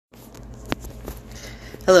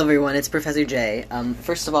Hello everyone, it's Professor J.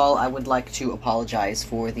 First of all, I would like to apologize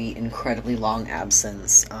for the incredibly long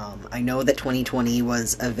absence. I know that 2020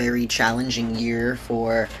 was a very challenging year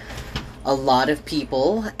for a lot of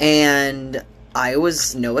people, and I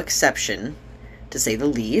was no exception, to say the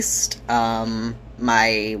least.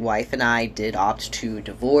 My wife and I did opt to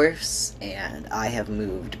divorce, and I have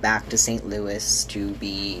moved back to St. Louis to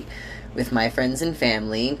be with my friends and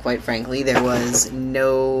family. Quite frankly, there was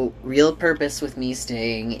no real purpose with me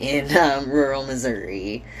staying in rural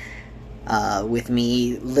Missouri. With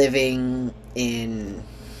me living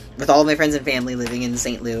with all of my friends and family living in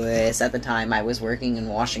St. Louis. At the time, I was working in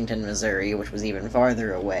Washington, Missouri, which was even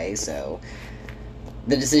farther away, so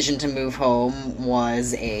the decision to move home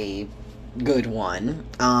was a good one.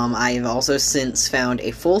 I've also since found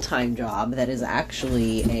a full-time job that is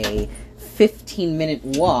actually a 15-minute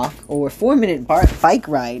walk or 4-minute bike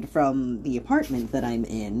ride from the apartment that I'm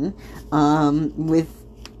in, with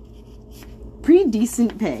pretty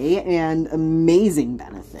decent pay and amazing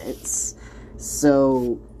benefits.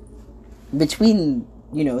 So, between,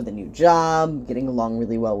 the new job, getting along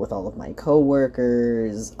really well with all of my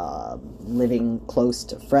coworkers, living close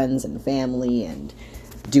to friends and family, and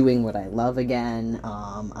doing what I love again,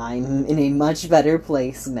 I'm in a much better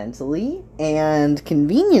place mentally, and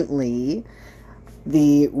conveniently,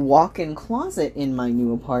 the walk-in closet in my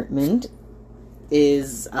new apartment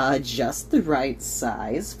is just the right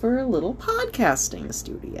size for a little podcasting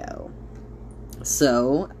studio.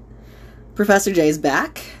 So, Professor J's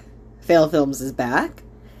back, Fail Films is back.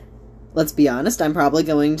 Let's be honest, I'm probably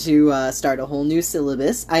going to start a whole new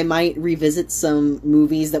syllabus. I might revisit some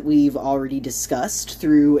movies that we've already discussed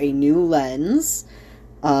through a new lens.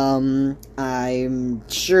 I'm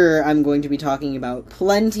sure I'm going to be talking about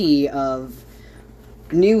plenty of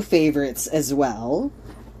new favorites as well.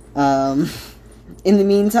 In the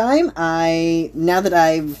meantime, now that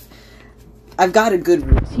I've got a good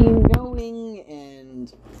routine going,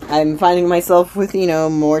 and I'm finding myself with,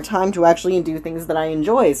 more time to actually do things that I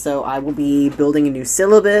enjoy, so I will be building a new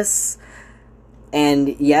syllabus.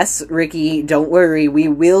 And yes, Ricky, don't worry, we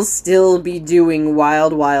will still be doing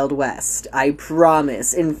Wild Wild West. I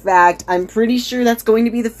promise. In fact, I'm pretty sure that's going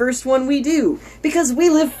to be the first one we do, because we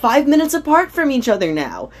live 5 minutes apart from each other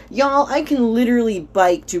now. Y'all, I can literally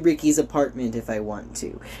bike to Ricky's apartment if I want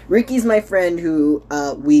to. Ricky's my friend who,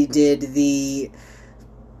 we did the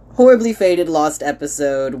horribly fated lost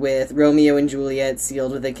episode with Romeo and Juliet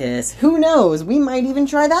sealed with a kiss. Who knows? We might even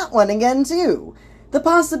try that one again, too. The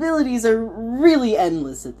possibilities are really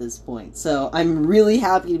endless at this point, so I'm really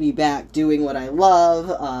happy to be back doing what I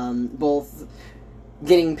love, both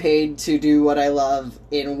getting paid to do what I love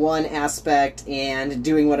in one aspect, and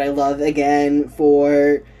doing what I love again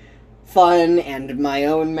for fun and my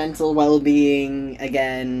own mental well-being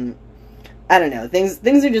again. I don't know,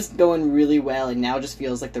 things are just going really well, and now just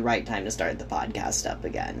feels like the right time to start the podcast up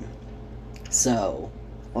again. So,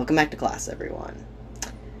 welcome back to class, everyone.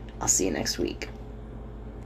 I'll see you next week.